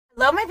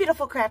Hello, my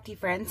beautiful crafty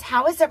friends.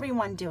 How is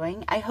everyone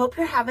doing? I hope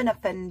you're having a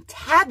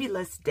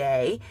fantabulous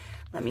day.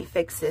 Let me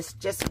fix this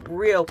just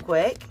real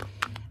quick.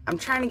 I'm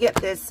trying to get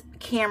this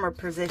camera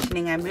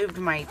positioning. I moved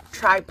my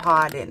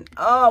tripod and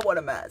oh, what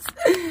a mess.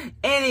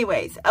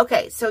 Anyways,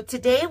 okay, so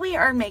today we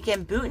are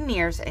making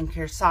boutonnieres and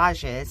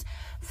corsages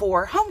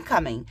for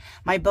homecoming.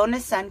 My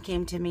bonus son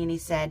came to me and he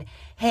said,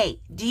 hey,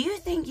 do you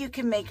think you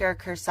can make our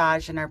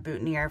corsage and our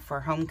boutonniere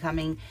for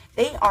homecoming?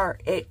 They are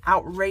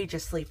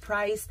outrageously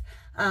priced.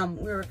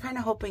 We were kind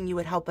of hoping you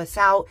would help us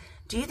out.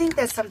 Do you think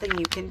that's something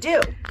you can do?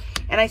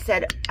 And I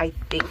said, I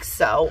think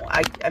so.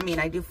 I mean,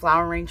 I do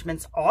flower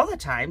arrangements all the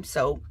time,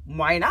 so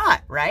why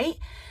not, right?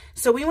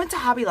 So we went to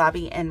Hobby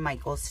Lobby and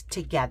Michael's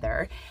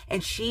together,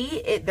 and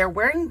they're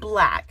wearing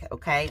black,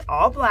 okay,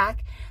 all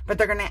black, but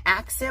they're going to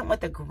accent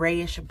with a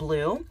grayish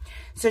blue.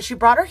 So she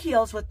brought her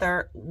heels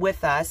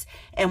with us,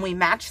 and we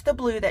matched the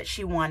blue that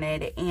she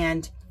wanted,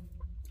 and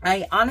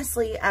I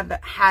honestly have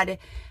had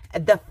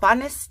the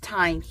funnest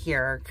time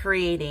here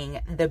creating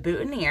the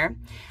boutonniere.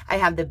 I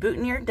have the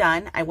boutonniere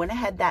done. I went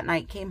ahead that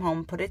night, came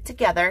home, put it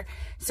together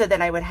so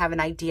that I would have an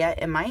idea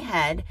in my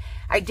head.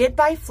 I did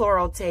buy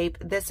floral tape,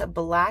 this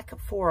black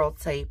floral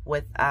tape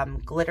with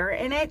glitter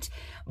in it,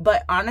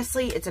 but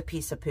honestly, it's a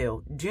piece of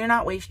poo. Do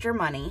not waste your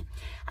money.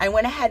 I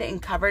went ahead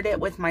and covered it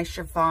with my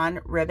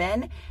chiffon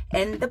ribbon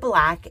in the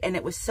black, and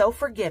it was so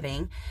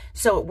forgiving,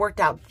 so it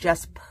worked out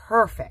just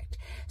perfect.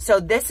 So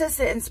this is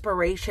the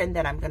inspiration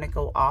that I'm going to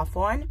go off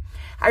on.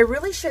 I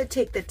really should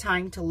take the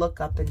time to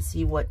look up and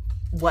see what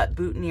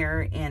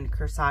boutonniere and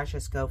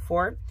corsages go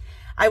for.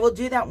 I will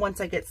do that once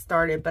I get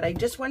started, but I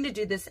just wanted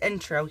to do this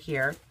intro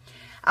here.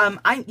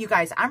 You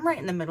guys, I'm right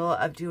in the middle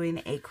of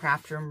doing a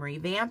craft room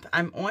revamp.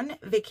 I'm on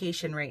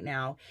vacation right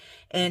now,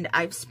 and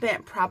I've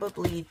spent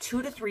probably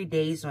 2 to 3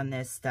 days on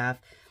this stuff,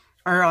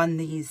 or on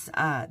this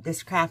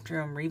craft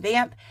room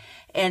revamp,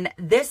 and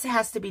this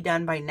has to be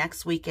done by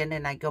next weekend,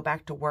 and I go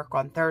back to work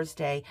on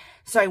Thursday.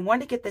 So I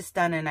wanted to get this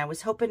done, and I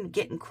was hoping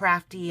getting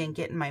crafty and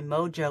getting my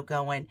mojo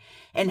going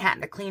and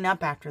having to clean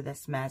up after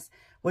this mess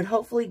would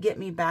hopefully get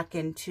me back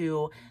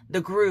into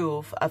the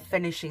groove of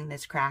finishing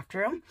this craft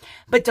room.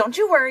 But don't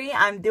you worry,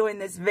 I'm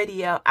doing a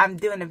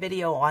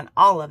video on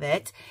all of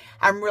it.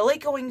 I'm really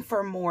going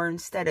for more,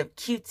 instead of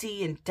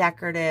cutesy and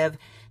decorative,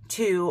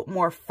 to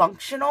more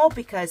functional,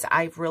 because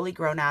I've really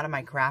grown out of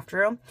my craft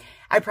room.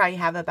 I probably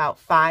have about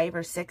 5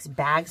 or 6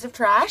 bags of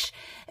trash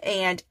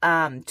and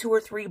 2 or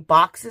 3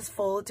 boxes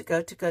full to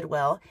go to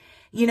Goodwill.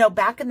 You know,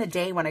 back in the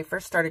day when I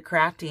first started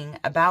crafting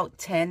about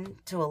 10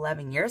 to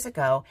 11 years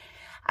ago,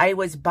 I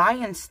was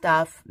buying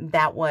stuff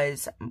that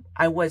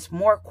I was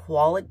more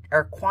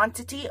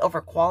quantity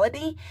over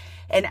quality.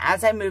 And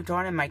as I moved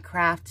on in my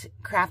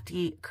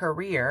crafty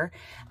career,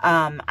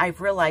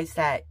 I've realized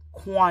that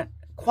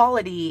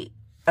quality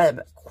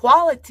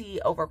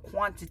over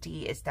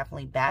quantity is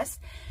definitely best.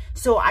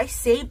 So I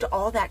saved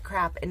all that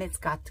crap, and it's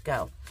got to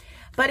go.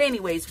 But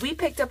anyways, we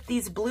picked up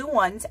these blue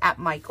ones at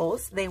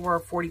Michael's. They were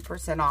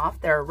 40%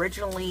 off. They're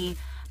originally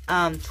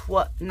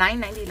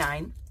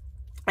 $9.99.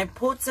 I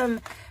pulled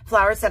some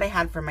flowers that I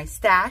had for my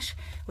stash.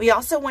 We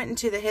also went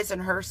into the his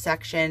and her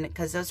section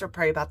because those were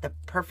probably about the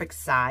perfect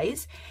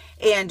size.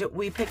 And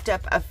we picked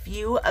up a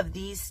few of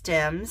these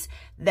stems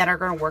that are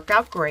going to work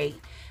out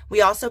great.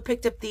 We also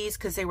picked up these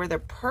because they were the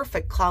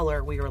perfect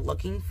color we were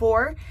looking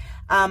for.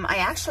 I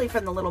actually,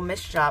 from the Little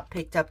Miss shop,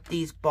 picked up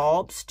these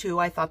bulbs too.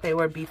 I thought they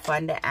would be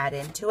fun to add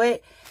into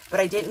it,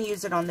 but I didn't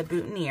use it on the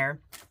boutonniere.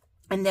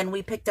 And then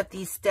we picked up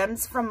these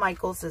stems from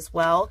Michael's as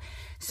well.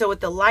 So with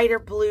the lighter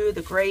blue,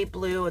 the gray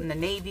blue, and the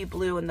navy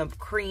blue, and the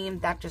cream,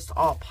 that just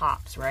all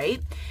pops,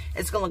 right?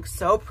 It's going to look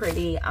so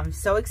pretty. I'm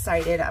so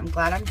excited. I'm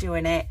glad I'm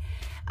doing it.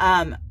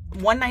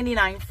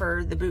 $1.99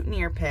 for the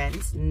boutonniere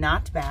pins.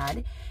 Not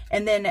bad.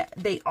 And then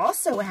they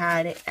also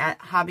had at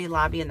Hobby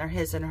Lobby in their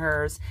his and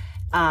hers,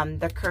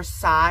 the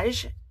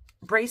Corsage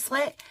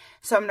bracelet.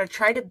 So I'm going to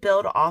try to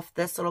build off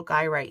this little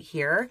guy right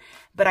here,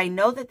 but I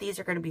know that these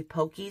are going to be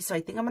pokey, so I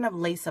think I'm going to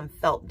lay some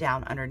felt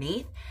down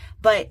underneath,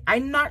 but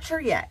I'm not sure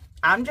yet.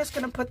 I'm just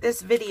going to put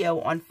this video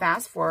on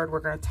fast forward.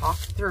 We're going to talk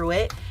through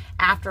it.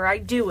 After I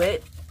do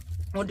it,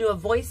 we'll do a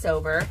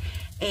voiceover,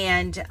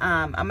 and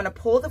I'm going to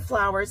pull the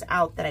flowers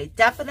out that I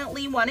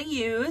definitely want to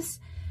use,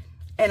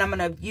 and I'm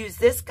going to use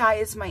this guy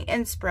as my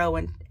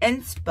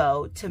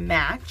inspo to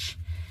match.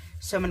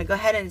 So I'm going to go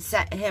ahead and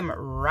set him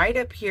right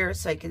up here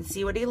so I can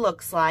see what he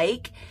looks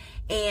like,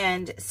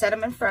 and set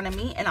him in front of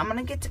me, and I'm going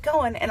to get to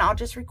going, and I'll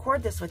just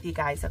record this with you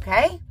guys,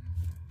 okay?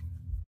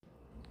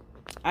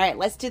 All right,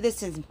 let's do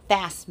this in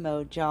fast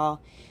mode,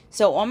 y'all.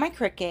 So on my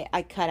Cricut,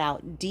 I cut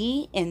out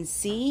D and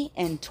C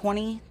and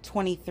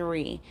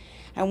 2023.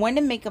 I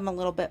wanted to make them a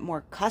little bit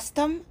more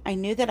custom. I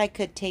knew that I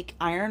could take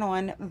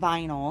iron-on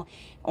vinyl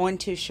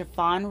onto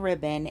chiffon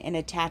ribbon and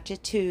attach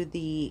it to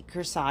the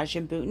corsage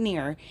and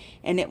boutonniere,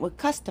 and it would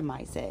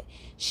customize it.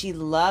 She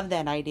loved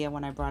that idea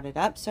when I brought it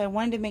up, so I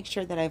wanted to make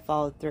sure that I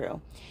followed through.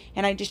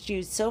 And I just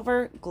used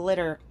silver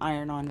glitter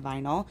iron-on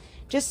vinyl,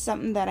 just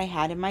something that I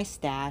had in my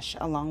stash,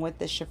 along with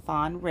the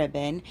chiffon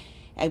ribbon,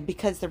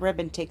 because the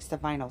ribbon takes the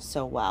vinyl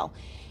so well.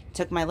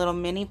 Took my little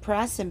mini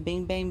press and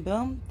bing, bang,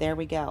 boom. There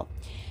we go.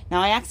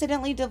 Now, I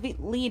accidentally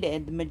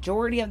deleted the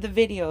majority of the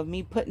video of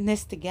me putting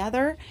this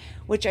together,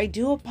 which I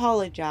do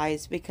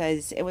apologize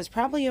because it was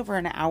probably over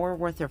an hour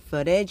worth of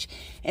footage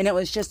and it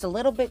was just a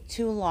little bit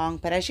too long.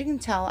 But as you can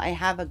tell, I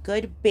have a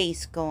good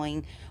base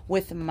going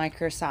with my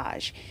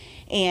corsage.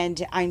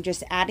 And I'm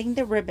just adding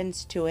the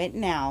ribbons to it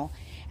now.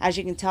 As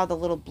you can tell, the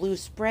little blue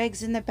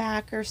sprigs in the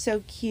back are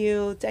so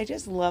cute. I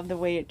just love the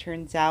way it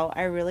turns out.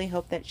 I really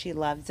hope that she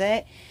loves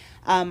it.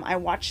 I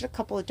watched a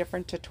couple of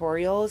different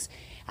tutorials.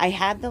 I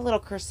had the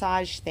little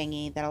corsage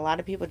thingy that a lot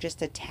of people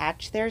just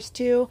attach theirs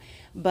to,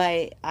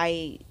 but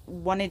I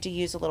wanted to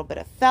use a little bit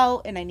of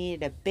felt and I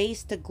needed a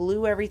base to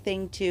glue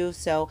everything to,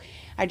 so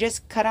I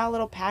just cut out a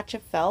little patch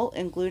of felt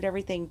and glued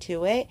everything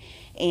to it,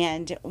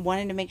 and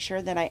wanted to make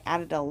sure that I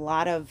added a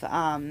lot of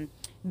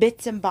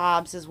bits and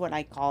bobs is what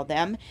I call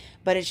them,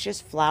 but it's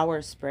just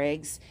flower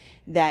sprigs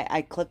that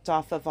I clipped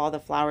off of all the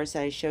flowers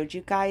that I showed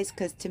you guys,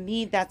 because to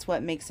me that's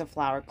what makes a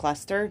flower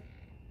cluster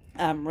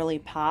really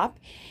pop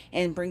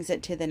and brings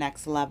it to the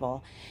next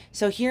level.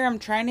 So here I'm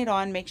trying it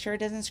on, make sure it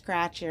doesn't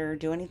scratch or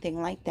do anything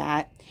like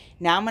that.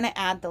 Now I'm going to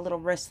add the little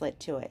wristlet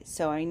to it.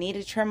 So I need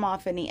to trim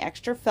off any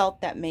extra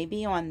felt that may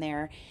be on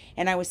there,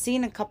 and I was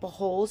seeing a couple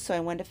holes, so I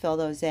wanted to fill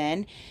those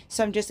in.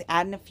 So I'm just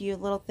adding a few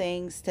little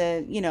things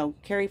to, you know,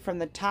 carry from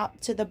the top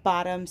to the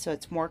bottom so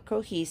it's more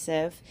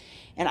cohesive.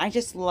 And I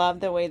just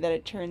love the way that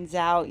it turns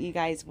out. You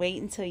guys,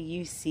 wait until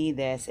you see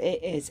this.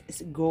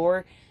 It's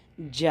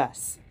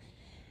gorgeous.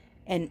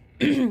 And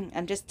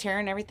I'm just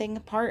tearing everything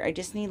apart. I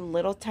just need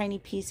little tiny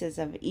pieces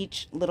of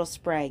each little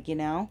sprig, you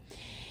know.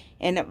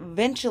 And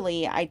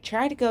eventually I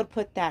tried to go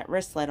put that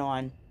wristlet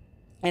on,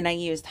 and I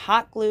used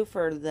hot glue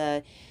for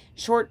the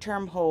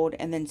short-term hold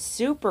and then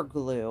super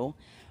glue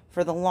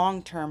for the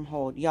long-term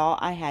hold. Y'all,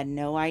 I had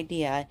no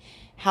idea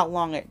how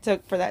long it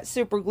took for that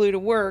super glue to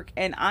work,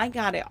 and I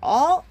got it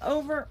all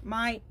over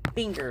my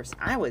fingers.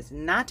 I was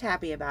not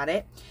happy about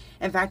it.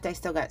 In fact, I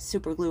still got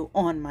super glue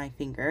on my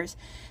fingers.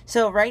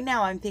 So right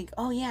now I'm thinking,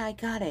 oh yeah, I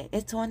got it.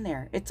 It's on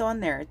there. It's on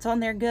there. It's on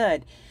there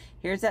good.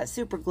 Here's that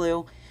super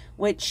glue,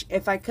 which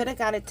if I could have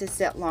got it to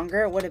sit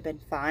longer, it would have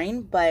been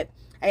fine. But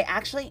I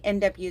actually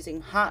end up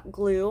using hot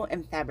glue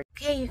and fabric.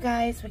 Okay, you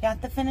guys, we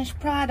got the finished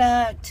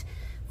product.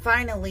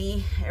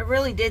 Finally, it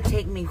really did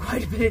take me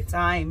quite a bit of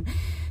time.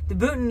 The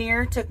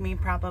boutonniere took me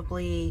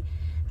probably,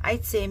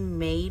 I'd say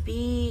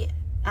maybe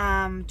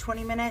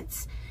 20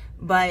 minutes.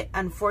 But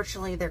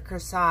unfortunately, their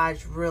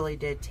corsage really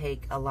did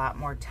take a lot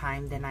more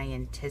time than I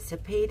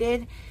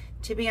anticipated,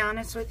 to be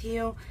honest with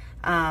you.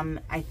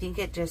 I think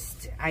it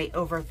just,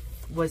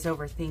 was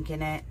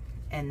overthinking it,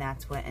 and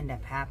that's what ended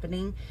up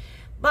happening.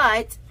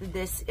 But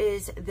this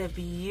is the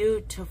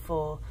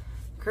beautiful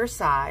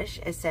corsage.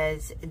 It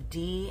says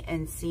D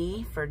and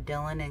C for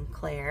Dylan and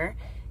Claire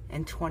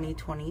in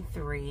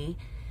 2023.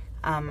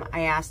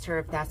 I asked her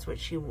if that's what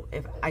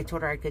if I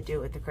told her I could do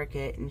it with the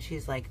Cricut, and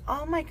she's like,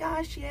 oh my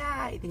gosh, yeah,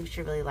 I think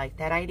she really liked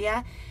that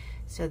idea.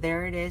 So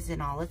there it is in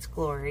all its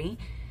glory.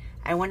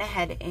 I went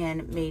ahead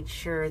and made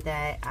sure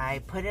that I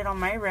put it on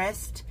my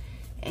wrist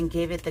and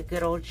gave it the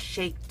good old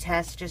shake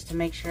test just to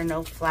make sure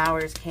no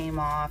flowers came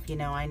off. You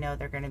know, I know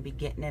they're going to be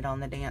getting it on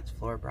the dance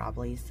floor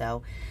probably.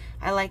 So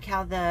I like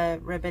how the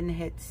ribbon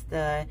hits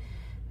the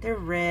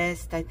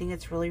wrist. I think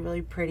it's really,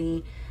 really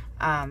pretty.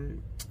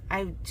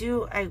 I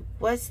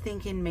was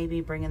thinking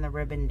maybe bringing the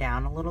ribbon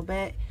down a little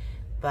bit,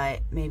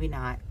 but maybe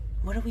not.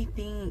 What do we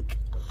think?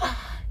 Oh,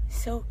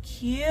 so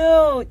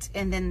cute.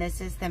 And then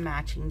this is the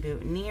matching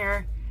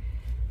boutonniere.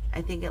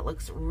 I think it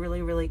looks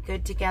really, really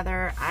good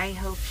together. I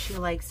hope she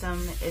likes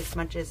them as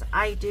much as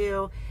I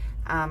do.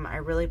 I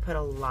really put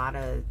a lot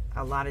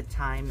of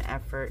time,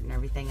 effort, and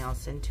everything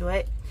else into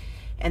it.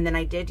 And then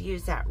I did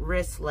use that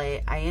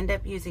wristlet. I end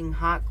up using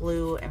hot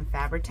glue and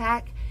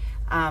Fabri-Tac.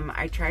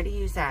 I tried to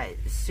use that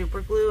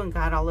super glue and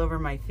got all over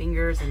my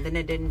fingers, and then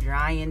it didn't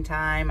dry in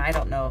time. I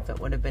don't know if it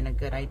would have been a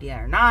good idea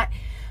or not.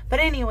 But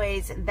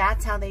anyways,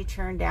 that's how they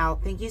turned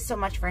out. Thank you so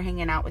much for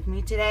hanging out with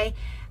me today.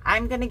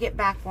 I'm going to get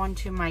back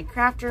onto my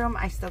craft room.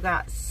 I still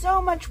got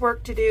so much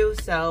work to do.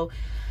 So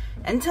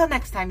until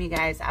next time, you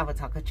guys, I will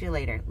talk with you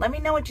later. Let me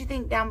know what you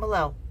think down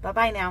below.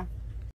 Bye-bye now.